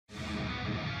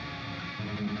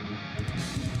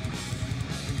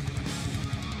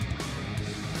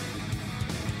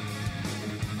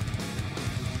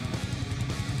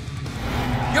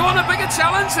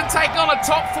challenge and take on a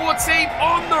top 4 team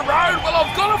on the road? Well,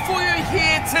 I've got it for you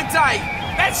here today.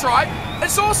 That's right,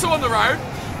 it's also on the road,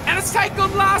 and it's taking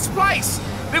on last place.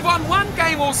 They've won 1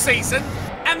 game all season,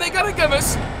 and they're going to give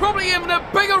us probably even a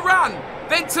bigger run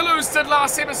than Toulouse did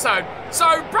last episode.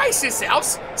 So brace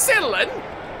yourselves, settle in.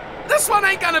 This one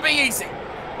ain't going to be easy.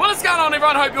 Well, what's going on,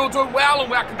 everyone? Hope you're all doing well, and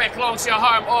welcome back along to your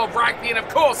home of rugby, and of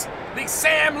course, the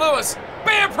Sam Lewis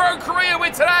Bear Pro career,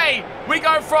 where today we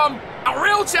go from a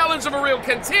real challenge of a real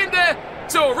contender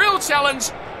to a real challenge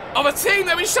of a team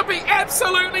that we should be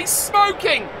absolutely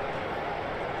smoking.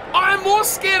 I am more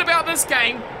scared about this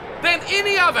game than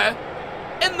any other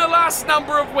in the last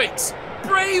number of weeks.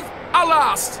 Brave are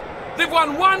last. They've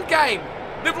won 1 game.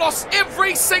 They've lost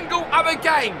every single other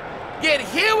game. Yet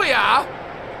here we are,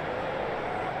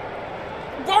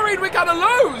 worried we're going to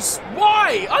lose.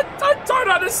 Why? I don't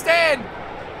understand.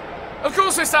 Of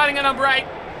course, we're starting at number 8.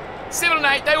 7 and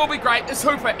 8, they will be great. It's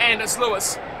Hooper and it's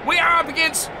Lewis. We are up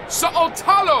against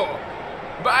So'otalo.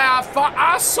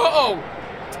 But So'o,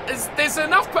 there's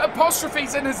enough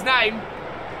apostrophes in his name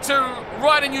to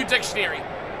write a new dictionary.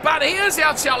 But here's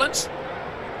our challenge.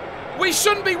 We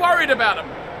shouldn't be worried about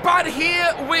him. But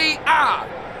here we are.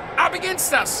 Up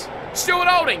against us. Stuart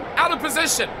Olding, out of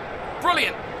position.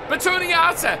 Brilliant.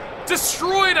 Batuniata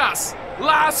destroyed us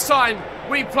last time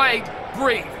we played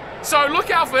Breathe. So look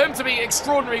out for him to be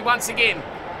extraordinary once again.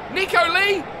 Nico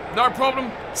Lee, no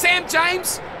problem. Sam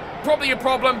James, probably a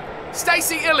problem.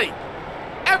 Stacey Illy,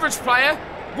 average player,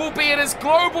 will be at his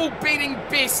global beating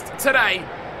best today,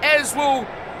 as will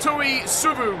Tui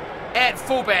Suvu at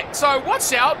fullback. So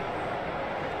watch out.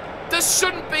 This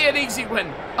shouldn't be an easy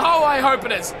win. Oh, I hope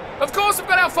it is. Of course, we've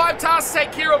got our 5 tasks to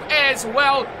take care of as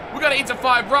well. We've got to enter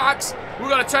 5 rucks. We've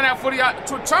got to turn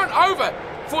over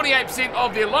 48%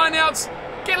 of their lineouts.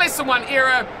 Get less than 1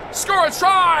 error, score a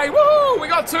try, woohoo! We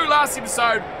got 2 last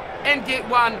episode, and get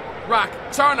 1 ruck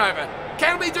turnover.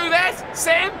 Can we do that,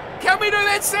 Sam? Can we do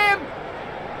that, Sam?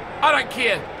 I don't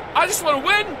care. I just want to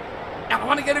win, and I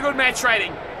want to get a good match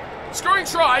rating. Scoring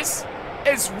tries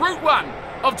is route 1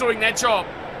 of doing that job.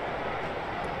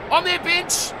 On their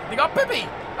bench, they got Bibby.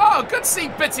 Oh, good to see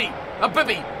Bibby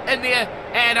in there,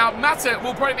 and Mata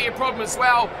will probably be a problem as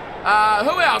well.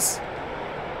 Who else?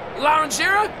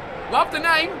 Larangera? Love the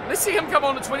name. Let's see him come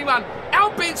on to 21.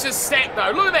 Our bench is stacked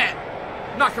though. Look at that.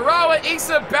 Nakarawa,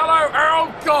 Issa, Bello,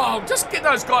 Earl. God, just get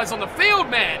those guys on the field,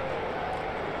 man.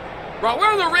 Right,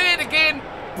 we're on the red again.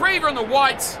 Breather on the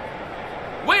white.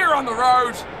 We're on the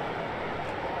road.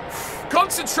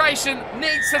 Concentration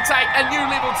needs to take a new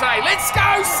level today. Let's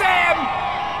go, Sam.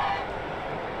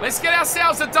 Let's get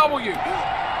ourselves a W.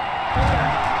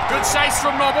 Good chase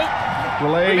from Nobble.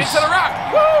 Release. Into the ruck.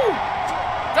 Woo!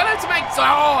 Don't have to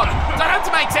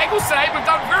make tackles today. We've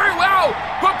done very well.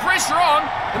 Put pressure on.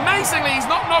 Amazingly, he's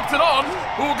not knocked it on.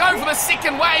 We'll go for the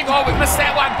second wave. Oh, we missed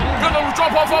that one. Good little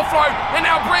drop-off offload. And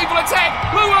now Brave will attack.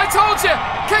 Look what I told you.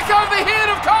 Kick over the head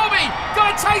of Colby.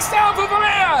 Got a chase down for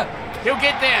Valera. He'll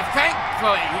get there.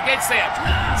 Thankfully, he gets there.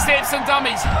 Steps and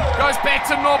dummies. Goes back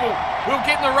to Nobble. We'll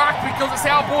get in the ruck because it's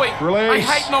our boy. Release. I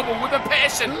hate Nobble with a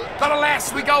passion. But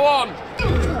alas, we go on.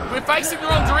 We're facing the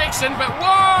wrong direction, but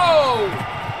whoa!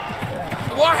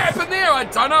 What happened there? I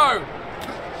don't know.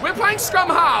 We're playing scrum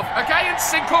half, okay?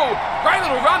 It's cool. Great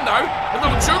little run, though. A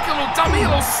little juke, a little dummy, a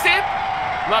little step.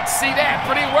 Love to see that.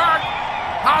 Pretty work.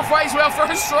 Halfway to our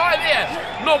first try there.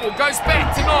 Nobble goes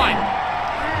back to 9.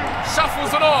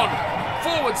 Shuffles it on.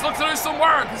 Forwards, look to do some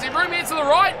work. Is there room here to the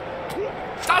right?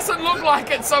 Doesn't look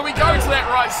like it, so we go to that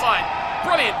right side.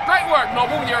 Brilliant. Great work,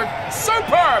 Nobble. You're a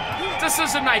superb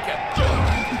decision maker.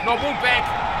 Nobble back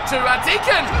to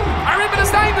Deacon. I remember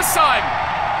his name this time.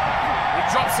 He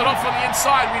drops it off on the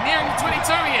inside. We're nearing the 22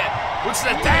 here, which is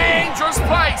a dangerous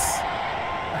place.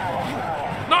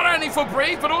 Not only for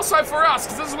Breathe, but also for us,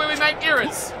 because this is where we make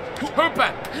errors.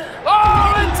 Hooper.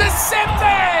 Oh,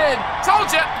 intercepted! Told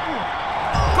you.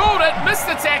 Called it. Missed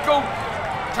the tackle.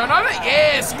 Turnover?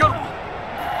 Yes, good.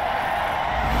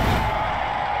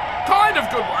 Kind of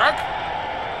good work.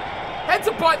 Had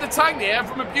to bite the tongue there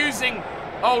from abusing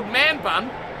old man bun.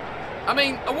 I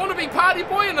mean, a wannabe party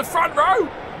boy in the front row?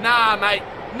 Nah, mate.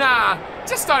 Nah.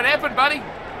 Just don't happen, buddy.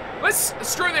 Let's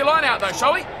screw their line out, though,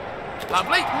 shall we?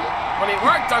 Lovely. Brilliant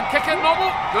work. Don't kick it,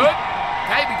 Nobble. Good.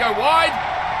 Okay, we go wide.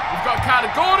 We've got Carter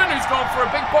Gordon, who's gone for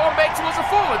a big bomb back towards the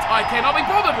forwards. I cannot be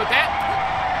bothered with that.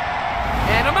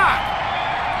 And a mark.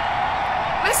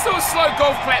 Let's do a slow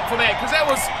golf clap for that, because that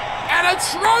was an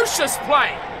atrocious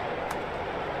play.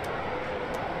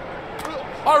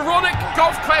 Ironic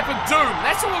golf clap of doom.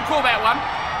 That's what we'll call that one.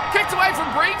 Kicked away from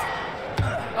Breathe.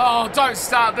 Oh, don't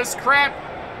start this crap.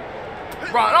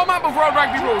 Right, I'm up with World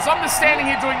Rugby rules. I'm just standing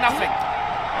here doing nothing.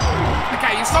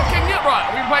 Okay, you stop kicking it? Right,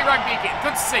 we can play rugby again.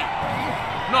 Good to see.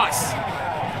 Nice.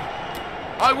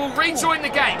 I will rejoin the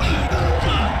game.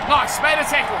 Nice, made a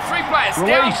tackle. 3 players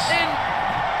down in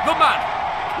the mud.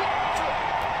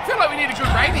 I feel like we need a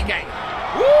good rugby game.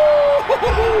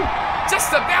 Woo!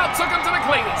 Just about took him to the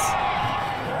cleaners.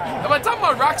 Have I done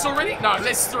my rucks already? No,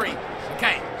 that's 3.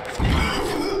 Okay.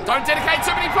 Don't dedicate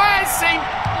too many players, see?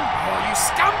 Oh, you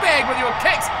scumbag with your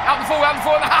kicks. Out the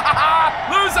forward, ha ha ha.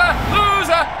 Loser,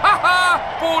 loser, ha ha.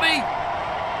 Baldy.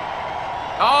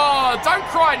 Oh, don't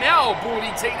cry now,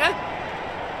 Baldy Tina.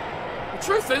 The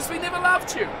truth is, we never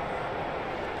loved you.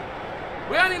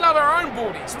 We only love our own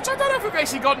baldies, which I don't know if we've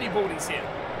actually got any baldies here.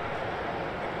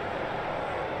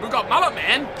 We've got Mullet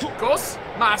Man, of course.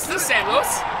 Master, Sam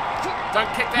Lewis. Don't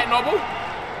kick that nobble.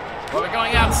 Well, we're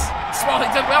going out. Smiley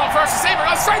did well. First receiver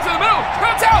goes straight to the middle.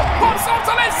 Hotel pops off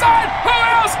to left side. Who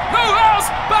else? Who else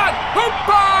but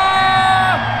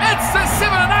Hooper? It's the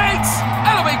 7 and 8.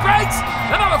 That'll be great.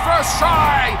 Another first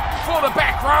try for the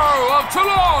back row of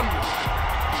Toulon.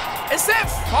 Is that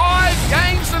 5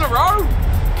 games in a row?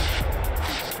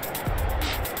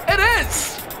 It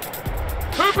is.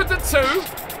 Hooper did 2.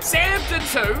 Sam did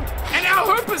 2, and now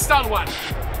Hooper's done 1.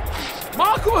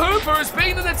 Michael Hooper has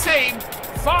been in the team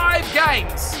 5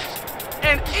 games,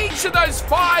 and each of those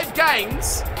 5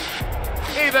 games,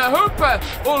 either Hooper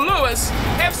or Lewis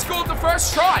have scored the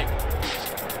first try.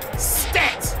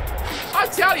 Stat. I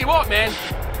tell you what, man,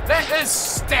 that is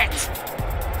stat.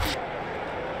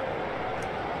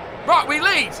 Right, we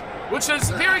lead, which is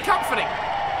very comforting,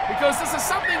 because this is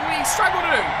something we struggle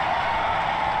to do.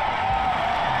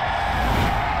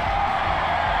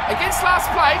 Against last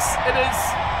place, it is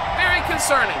very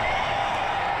concerning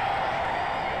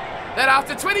that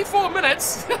after 24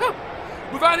 minutes,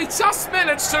 we've only just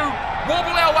managed to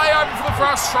wobble our way over for the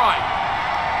first try.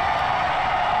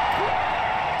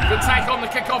 Good take on the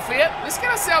kickoff here. Let's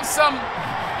get ourselves some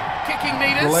kicking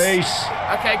meters. Release.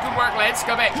 Okay, good work, lads.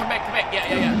 Go back, come back, come back.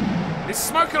 Yeah. Let's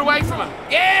smoke it away from him.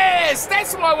 Yes,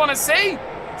 that's what I want to see.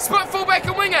 Split fullback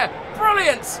and winger.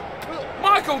 Brilliant.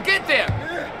 Michael, get there.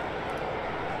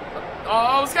 Oh,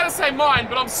 I was going to say mine,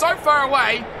 but I'm so far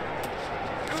away.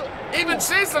 Even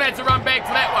Cheslin had to run back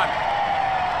for that one.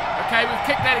 Okay, we've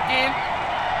kicked that again.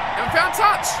 And we found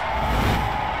touch.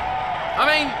 I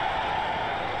mean,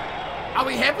 are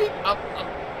we happy?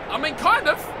 I mean, kind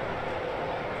of.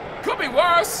 Could be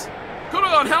worse. Could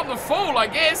have gone help the fool, I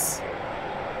guess.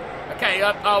 Okay,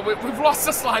 we've lost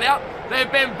this line out.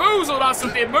 They've bamboozled us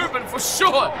with their movement for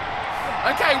sure.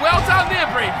 Okay, well done there,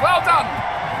 Bree. Well done.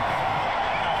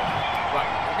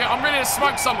 I'm ready to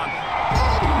smoke someone.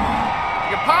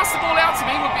 You can pass the ball out to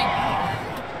me, would be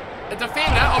a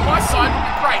defender on my side would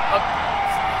be great.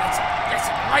 That's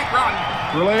a great run.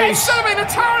 That should have been a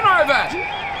turnover.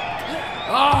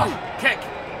 Oh, kick.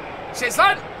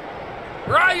 Cheslin.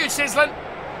 Where are you, Cheslin?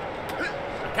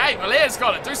 Okay, Valaire's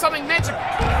got it. Do something magical.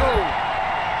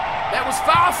 That was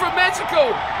far from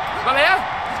magical. Valaire.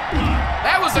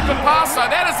 That was a good pass, though.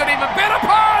 That is an even better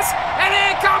pass. And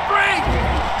here comes Bree.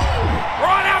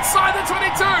 Right outside the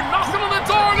 22, knocking on the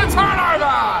door and a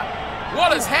turnover. What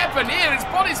has happened here? His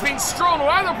body's been strewn all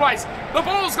over the place. The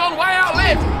ball's gone way out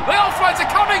left. The offloads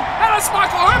are coming, and it's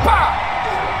Michael Hooper.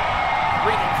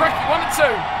 Really pricky, 1 and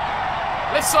 2.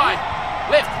 Left side,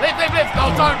 left. Oh,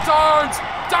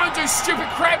 don't do stupid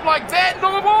crap like that.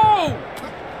 No ball.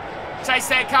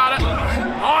 Chase that, Carter.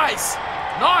 Nice.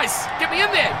 Get me in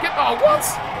there. Oh, what?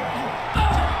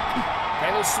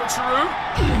 Okay, little switcheroo.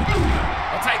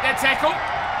 I'll take that tackle.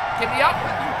 Get me up.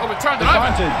 Oh, we've turned it over.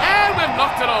 And we've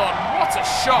knocked it on. What a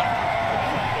shot.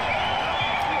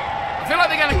 I feel like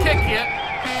they're going to kick here.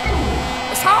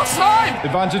 It's half time.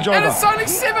 Advantage over. And it's only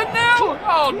 7 now.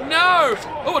 Oh, no.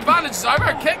 Oh, advantage is over.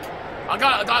 A kick. I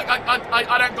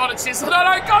don't got it, Cheslin. I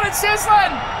don't got it,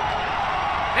 Cheslin.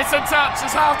 It's a touch.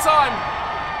 It's half time.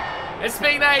 It's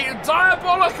been a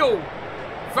diabolical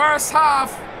first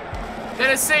half that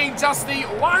has seen just the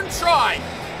 1 try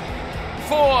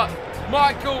for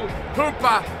Michael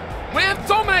Hooper. We have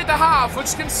dominated the half,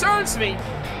 which concerns me,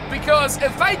 because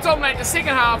if they dominate the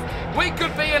second half, we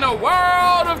could be in a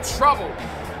world of trouble.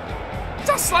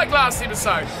 Just like last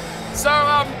episode. So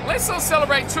let's not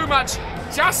celebrate too much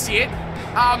just yet.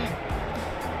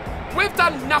 We've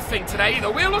done nothing today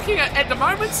either. We're looking at the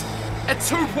moment, at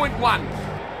 2.1.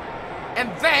 And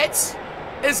that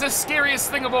is the scariest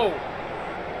thing of all.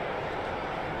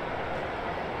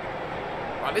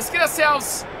 Right, let's get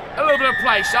ourselves a little bit of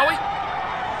play, shall we?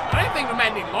 I don't think we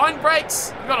made any line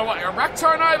breaks. We've got a ruck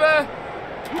turnover.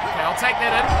 Okay, I'll take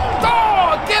that in.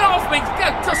 Oh, get off me!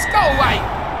 Just go away!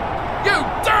 You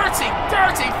dirty,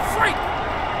 dirty freak!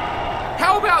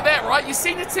 How about that, right? You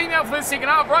seen the team out for the second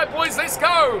half, right, boys? Let's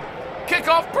go! Kick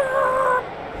off.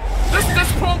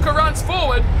 This plonker runs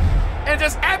forward and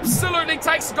just absolutely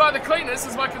takes the guy the cleanest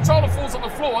as my controller falls on the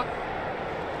floor.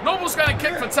 Noble's going to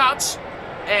kick for touch,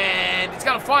 and he's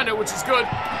going to find it, which is good.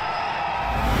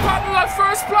 But in that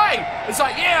first play, it's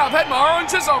like, yeah, I've had my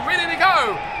oranges, I'm ready to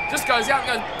go. Just goes out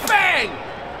and goes, bang!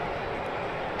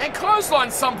 And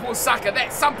clothesline some poor sucker.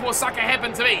 That some poor sucker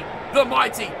happened to be the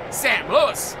mighty Sam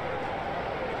Lewis.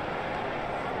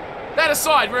 That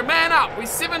aside, we're a man up. We're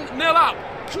 7-0 up.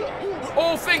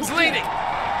 All things leading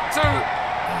to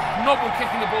Noble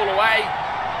kicking the ball away.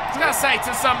 I was going to say,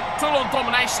 to some Toulon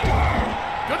domination.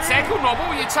 Good tackle,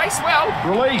 Noble. You chase well.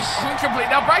 Release. We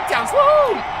complete our breakdowns.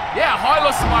 Woo! Yeah, high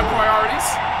list of my priorities.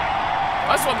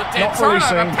 I just want the dead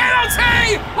turnover.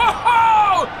 Penalty!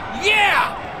 Whoa!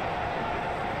 Yeah!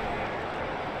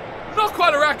 Not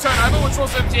quite a rack turnover, which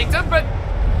was the objective, but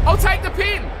I'll take the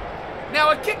pin.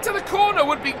 Now, a kick to the corner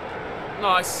would be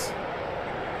nice.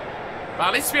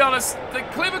 But let's be honest, the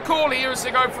clever call here is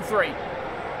to go for 3.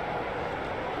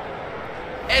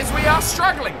 As we are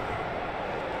struggling.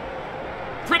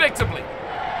 Predictably.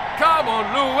 Come on,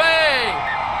 Louis!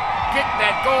 Get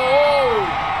that goal!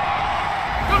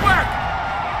 Good work!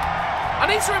 I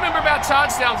need to remember about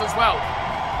charge downs as well.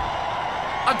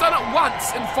 I've done it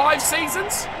once in 5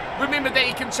 seasons. Remember that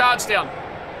you can charge down.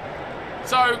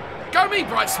 So, go me,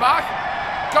 Bright Spark.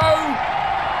 Go.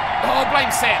 Oh, blame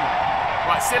Sam.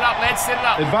 Right, set up, lads, set it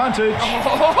up. Advantage.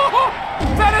 Oh,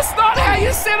 that is not how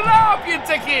you set it up, you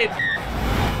dickhead.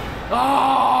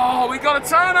 Oh, we got a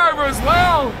turnover as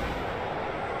well.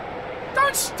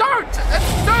 Don't.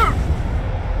 Dude.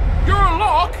 You're a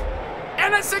lock,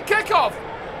 and it's a kickoff.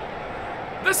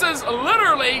 This is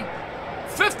literally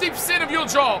 50% of your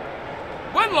job.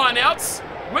 Win lineouts,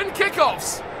 win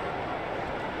kickoffs.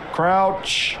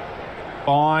 Crouch.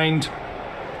 Bind.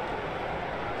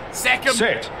 Second.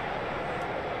 Set.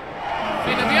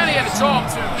 We only had a job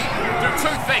to do 2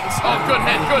 things. Oh, good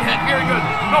hit, very good.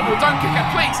 Noble, don't kick it,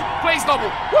 please, Noble.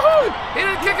 Woohoo! He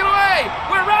didn't kick it away.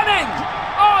 We're running.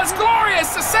 Oh, it's glorious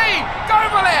to see. Go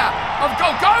over there.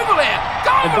 Go over there.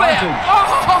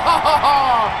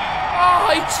 Oh,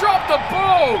 he dropped the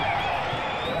ball.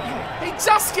 He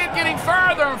just kept getting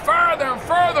further and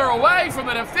further away from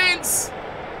the defense.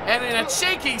 And then a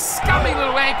cheeky, scummy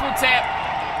little ankle tap.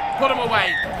 Put him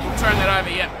away. We'll turn that over,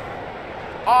 yeah.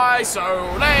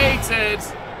 Isolated.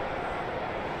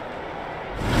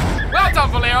 Well done,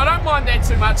 Valero. I don't mind that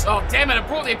too much. Oh, damn it. It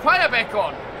brought their player back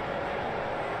on.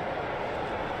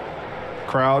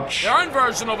 Crouch. Their own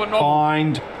version of a novel.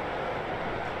 Bind.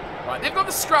 Right, they've got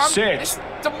the scrum. Set. Let's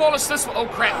demolish this one. Oh,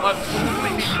 crap. I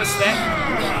completely missed that.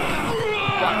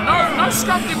 Right, no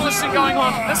scrum demolition going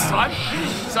on this time.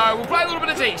 So we'll play a little bit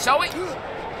of D, shall we?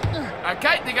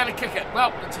 Okay, they're going to kick it.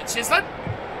 Well, Cheslin.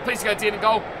 Please go dead and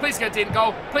goal. Please go dead and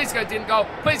goal. Please go dead and goal.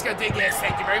 Please go dead. Yes,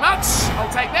 thank you very much.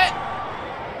 I'll take that.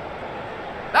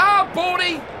 Ah,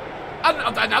 Baldy.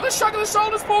 Another shrug of the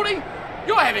shoulders, Baldy.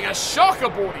 You're having a shocker,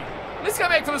 Baldy. Let's go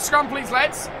back to the scrum, please,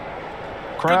 lads.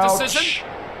 Crouch. Good decision.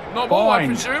 Noble, I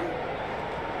presume.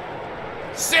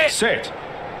 Set.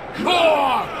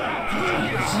 Oh!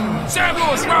 Sam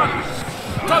Lewis, run.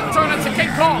 Don't turn it to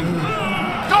King Kong.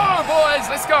 Go on, boys,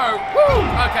 let's go. Woo!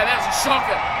 Okay, that was a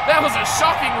shocker. That was a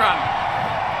shocking run.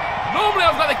 Normally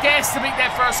I've got the gas to beat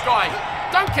that first guy.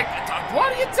 Don't kick it.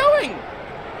 What are you doing?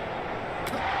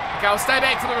 Okay, I'll stay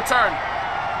back for the return.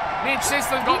 Me and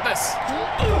Cheslin got this.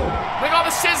 We got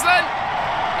this, Cheslin.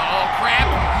 Oh, crap.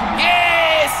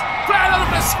 Yes! Play a little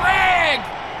bit of scrag.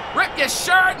 Rip your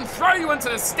shirt and throw you into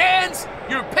the stands.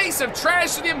 You piece of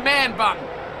trash with your man bun.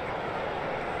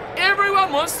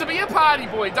 Everyone wants to be a party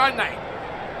boy, don't they?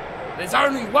 There's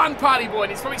only one party boy,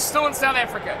 and he's probably still in South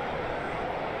Africa.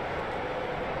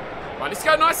 Right, let's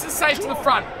go nice and safe to the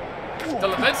front.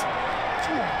 Delivered.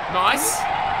 Nice.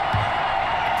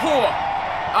 Poor.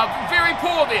 Very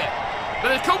poor there.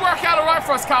 But it could work out all right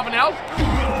for us, Carbonell.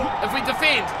 If we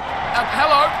defend.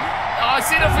 Hello. Oh, I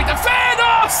said if we defend.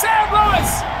 Oh, Sam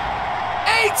Lewis.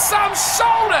 Eat some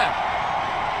shoulder.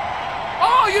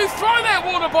 Oh, you throw that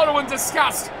water bottle in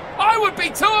disgust. I would be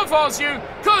too if I was you,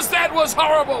 because that was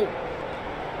horrible.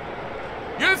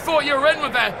 You thought you were in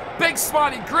with a big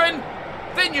smiley grin,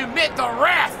 then you met the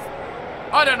wrath.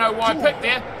 I don't know why I picked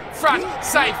there. Front,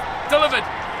 safe, delivered.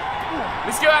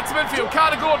 Let's go out to midfield.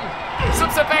 Carter Gordon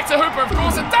slips it back to Hooper. Of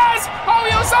course it does. Oh,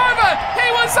 he was over. He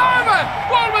was over.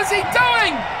 What was he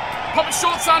doing? Pop it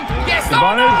short, son. Yes.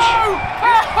 Oh, no.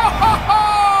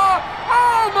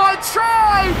 Oh, my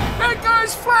try. It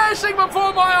goes flashing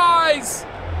before my eyes.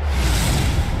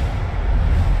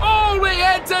 Oh, he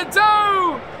had to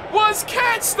do was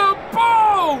catch the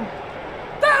ball.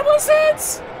 That was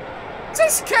it.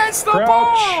 Just catch the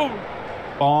ball.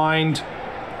 Bind.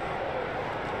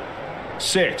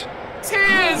 Sit.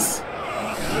 Tears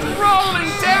rolling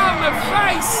down the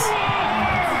face.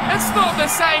 It's not the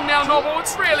same now, Noble.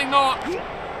 It's really not. Good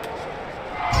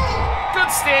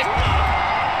step.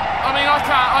 I mean, I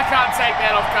can't take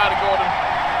that off Carter Gordon.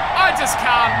 I just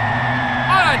can't.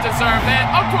 I don't deserve that.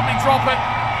 I'll probably drop it.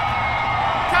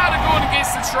 Carter Gordon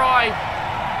gets the try.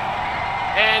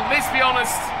 And let's be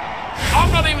honest,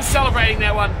 I'm not even celebrating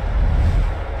that one.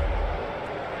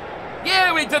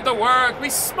 Yeah, we did the work. We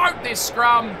smoked this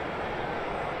scrum.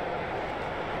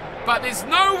 But there's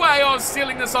no way I was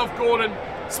stealing this off Gordon.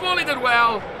 Smalley did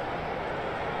well.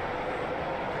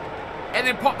 And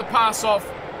then popped the pass off.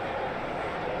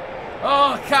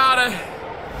 Oh, Carter.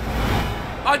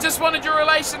 I just wanted your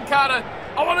relation, Carter.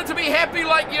 I wanted to be happy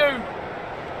like you.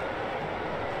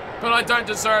 But I don't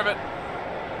deserve it.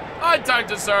 I don't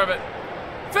deserve it.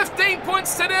 15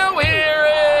 points to nil. Here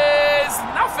is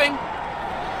nothing.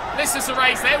 Let's just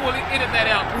erase that. We'll edit that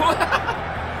out.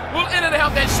 We'll edit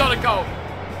out that shot of goal.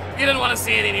 You didn't want to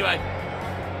see it anyway.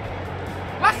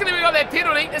 Luckily we got that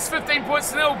penalty. It's 15 points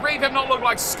to nil. Breathe have not looked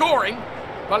like scoring.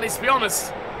 But let's be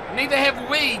honest, neither have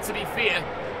we, to be fair.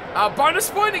 Bonus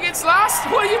point against last?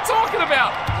 What are you talking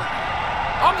about?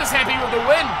 I'm just happy with the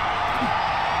win.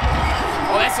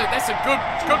 Oh, that's a good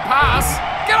pass.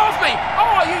 Get off me!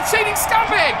 Oh, you cheating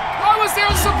scumbag! I was there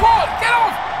in support. Get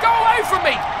off! Go away from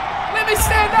me! Let me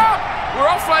stand up! We're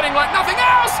offloading like nothing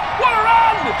else! What a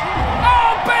run!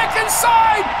 Oh, back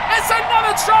inside! It's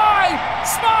another try!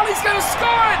 Smiley's gonna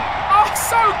score it! Oh,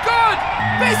 so good!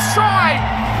 Best try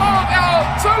of our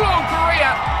Toulon career!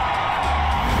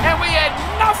 And we had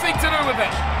nothing to do with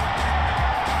it.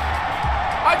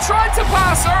 I tried to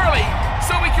pass early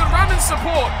so we could run and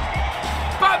support,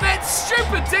 but that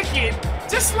stupid dickhead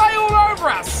just lay all over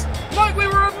us like we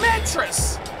were a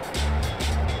mattress.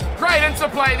 Great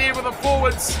interplay there with the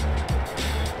forwards.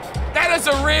 That is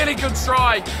a really good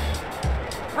try.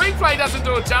 Replay doesn't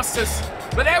do it justice,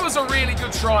 but that was a really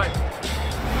good try.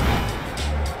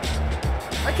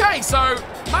 Okay, so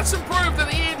much improved at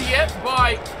the end here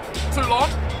by Toulon.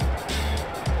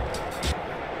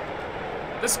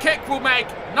 This kick will make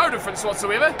no difference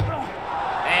whatsoever.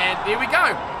 And there we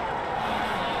go.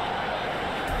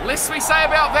 Less we say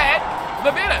about that,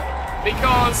 the better.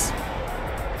 Because,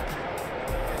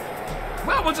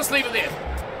 well, we'll just leave it there.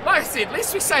 Like I said,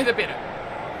 less we say, the better.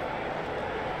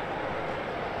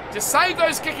 Just save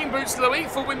those kicking boots, Louis,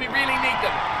 for when we really need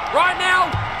them. Right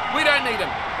now, we don't need them.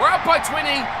 We're up by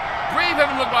 20. Breathe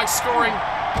haven't looked like scoring.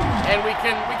 And we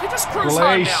can just cruise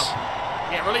home now.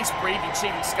 Yeah, release Breathe, you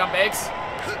cheating scumbags.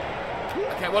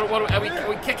 Okay, what are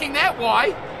we kicking that?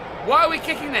 Why? Why are we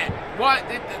kicking that? Why?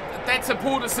 That's a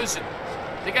poor decision.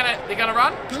 They're gonna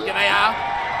run? Yeah, they are.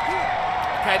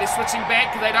 Okay, they're switching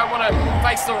back because they don't want to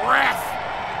face the wrath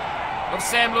of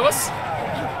Sam Lewis.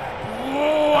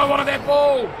 Oh, I wanted that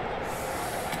ball.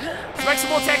 Let's make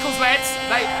some more tackles, lads.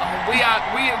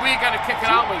 We're gonna kick it,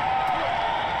 aren't we?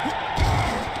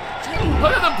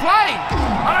 Look at them play.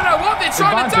 I don't know what they're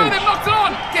trying to do. They've knocked it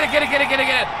on. Get it.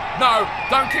 No,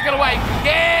 don't kick it away.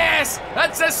 Yes,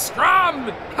 that's a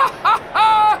scrum. Ha ha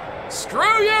ha.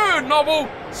 Screw you, Noble.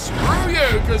 Screw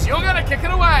you, because you're going to kick it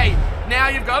away. Now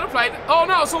you've got to play. Oh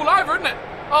no, it's all over, isn't it?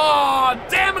 Oh,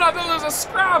 damn it, I thought it was a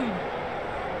scrum.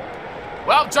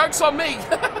 Well, joke's on me.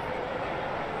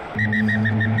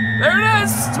 There it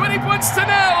is, 20 points to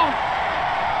nil.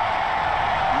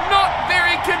 Not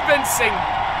very convincing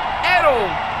at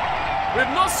all.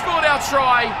 We've not scored our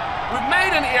try. We've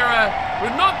made an error.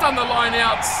 We've not done the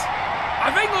line-outs. I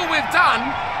think all we've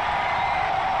done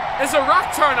is a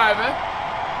ruck turnover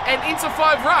and into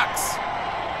 5 rucks.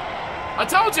 I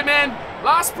told you, man,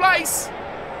 last place.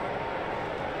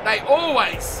 They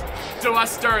always do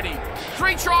us dirty.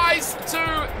 3 tries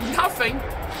to nothing.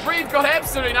 Breathe got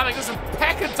absolutely nothing. There's a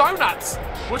pack of donuts,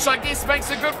 which I guess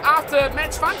makes a good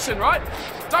after-match function, right?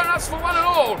 Donuts for 1 and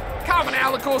all. Calvin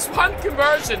Al, of course, 1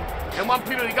 conversion and 1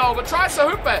 penalty goal. But tries to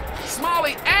Hooper,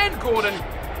 Smiley and Gordon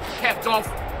capped off,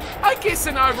 I guess,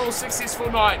 an overall successful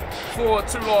night for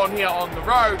Toulon here on the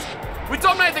road. We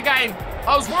dominated the game.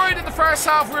 I was worried at the first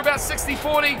half we were about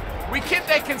 60-40. We kept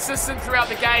that consistent throughout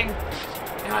the game.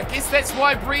 And I guess that's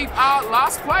why Breathe are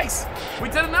last place. We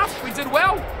did enough, we did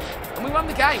well, and we won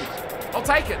the game. I'll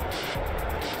take it.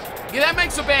 Yeah, that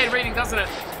makes a bad reading, doesn't it?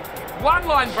 1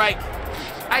 line break,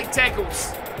 8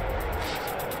 tackles.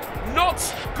 Not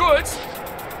good.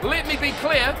 Let me be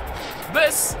clear.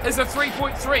 This is a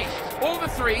 3.3. All the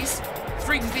 3s,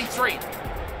 3 to D3.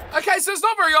 Okay, so it's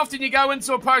not very often you go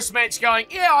into a post-match going,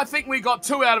 yeah, I think we got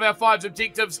 2 out of our 5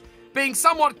 objectives, being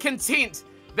somewhat content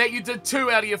that you did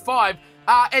 2 out of your 5,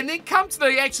 and then come to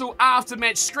the actual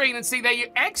after-match screen and see that you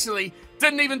actually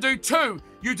didn't even do 2,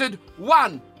 you did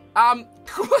 1.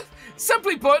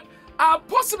 Simply put,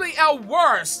 possibly our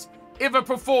worst ever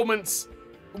performance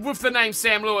with the name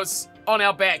Sam Lewis on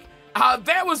our back.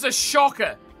 That was a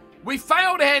shocker. We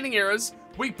failed handling errors,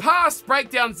 we passed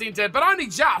breakdowns entered, but only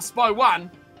just by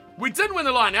 1. We didn't win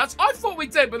the lineouts. I thought we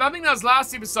did, but I think that was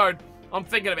last episode I'm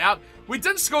thinking about. We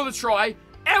didn't score the try,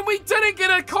 and we didn't get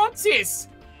a contest.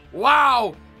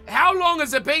 Wow. How long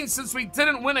has it been since we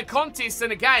didn't win a contest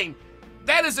in a game?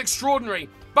 That is extraordinary.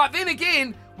 But then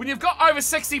again, when you've got over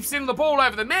 60% of the ball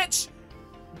over the match,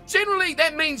 generally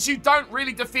that means you don't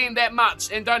really defend that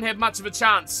much and don't have much of a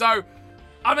chance. So,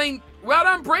 I mean, well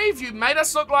done, Breve. You made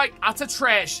us look like utter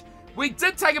trash. We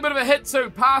did take a bit of a hit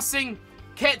too. Passing,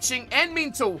 catching, and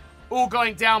mental all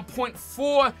going down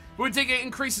 0.4. We did get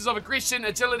increases of aggression,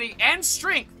 agility, and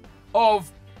strength of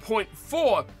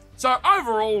 0.4. So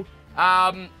overall,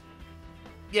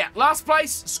 yeah, last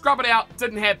place, scrub it out,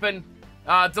 didn't happen.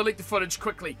 Delete the footage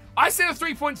quickly. I said a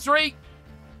 3.3.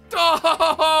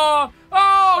 Oh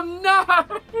no!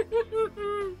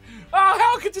 Oh,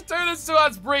 how could you do this to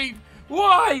us, Breve?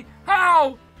 Why?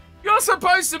 How? You're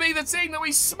supposed to be the team that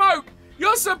we smoke.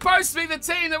 You're supposed to be the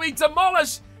team that we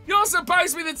demolish. You're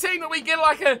supposed to be the team that we get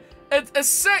like a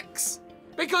 6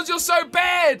 because you're so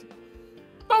bad.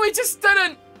 But we just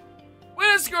didn't. We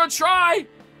didn't score a try.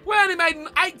 We only made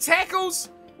 8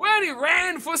 tackles. We only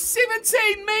ran for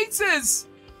 17 meters.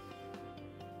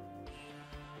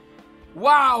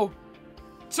 Wow.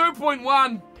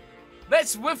 2.1.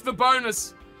 That's with the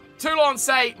bonus. Toulon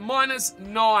Sam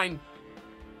 -9.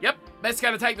 Yep, that's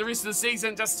going to take the rest of the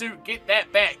season just to get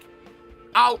that back.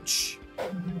 Ouch.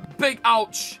 Big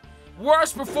ouch.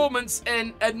 Worst performance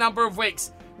in a number of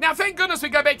weeks. Now, thank goodness we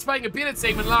go back to playing a better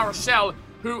team in La Rochelle,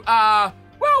 who are,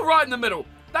 well, right in the middle.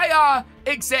 They are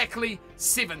exactly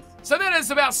 7th. So that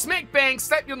is about smack bang,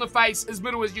 slap you in the face, as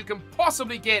middle as you can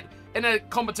possibly get in a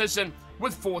competition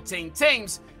with 14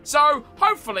 teams. So,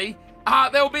 hopefully,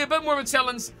 there will be a bit more of a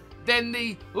challenge than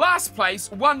the last place,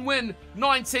 1 win,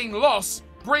 19 loss,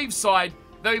 Breve side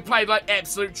that we played like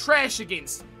absolute trash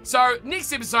against. So,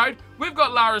 next episode, we've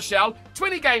got La Rochelle,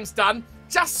 20 games done,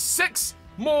 just 6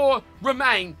 more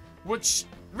remain, which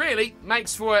really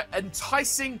makes for an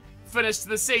enticing finish to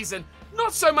the season.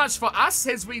 Not so much for us,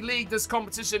 as we lead this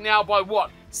competition now by what?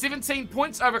 17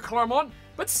 points over Clermont?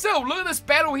 But still, look at this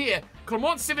battle here.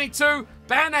 Clermont 72,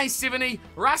 Barnet 70,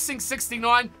 Racing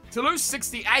 69, Toulouse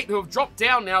 68, who have dropped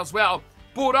down now as well,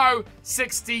 Bordeaux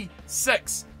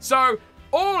 66. So,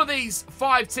 all of these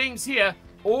 5 teams here,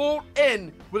 all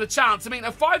in with a chance. I mean,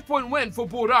 a 5-point win for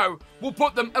Bordeaux will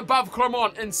put them above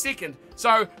Clermont in 2nd.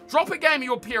 So, drop a game at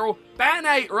your peril.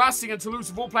 Barnet, Racing, and Toulouse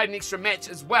have all played an extra match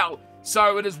as well.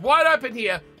 So, it is wide open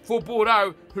here for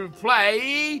Bordeaux, who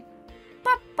play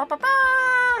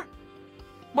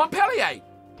Montpellier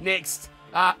next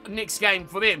game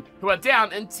for them, who are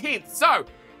down in 10th. So,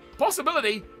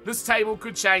 possibility this table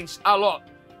could change a lot.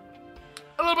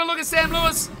 A little bit of look at Sam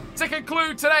Lewis to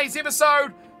conclude today's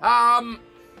episode.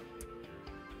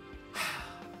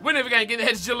 We're never going to get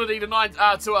that agility to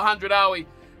 100, are we?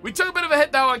 We took a bit of a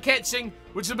hit, though, on catching,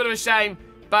 which is a bit of a shame.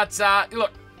 But,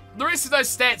 look, the rest of those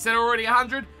stats that are already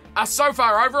 100 are so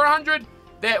far over 100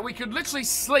 that we could literally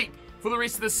sleep for the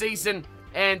rest of the season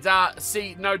and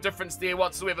see no difference there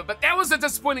whatsoever. But that was a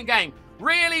disappointing game.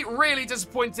 Really, really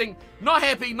disappointing. Not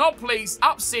happy, not pleased,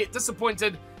 upset,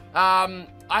 disappointed.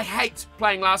 I hate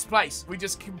playing last place. We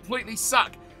just completely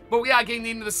suck. But we are getting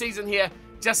the end of the season here.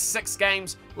 Just 6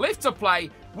 games left to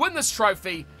play, win this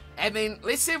trophy, and then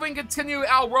let's see if we can continue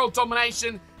our world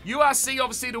domination. URC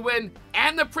obviously to win,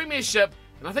 and the Premiership,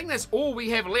 and I think that's all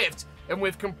we have left, and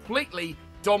we've completely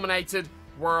dominated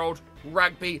World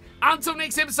Rugby. Until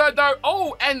next episode though,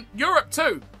 oh, and Europe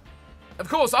too. Of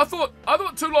course, I thought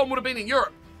Toulon would have been in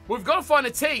Europe. We've got to find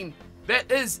a team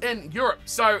that is in Europe,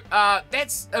 so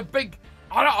that's a big,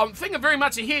 I'm thinking very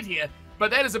much ahead here, but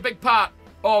that is a big part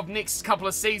of next couple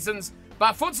of seasons.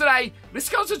 But for today, let's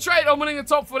concentrate on winning the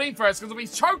top 14 first, because if we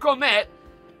choke on that,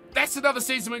 that's another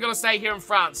season we're going to stay here in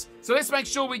France. So let's make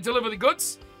sure we deliver the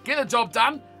goods, get the job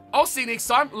done. I'll see you next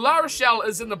time. La Rochelle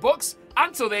is in the books.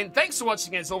 Until then, thanks for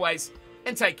watching as always,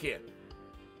 and take care.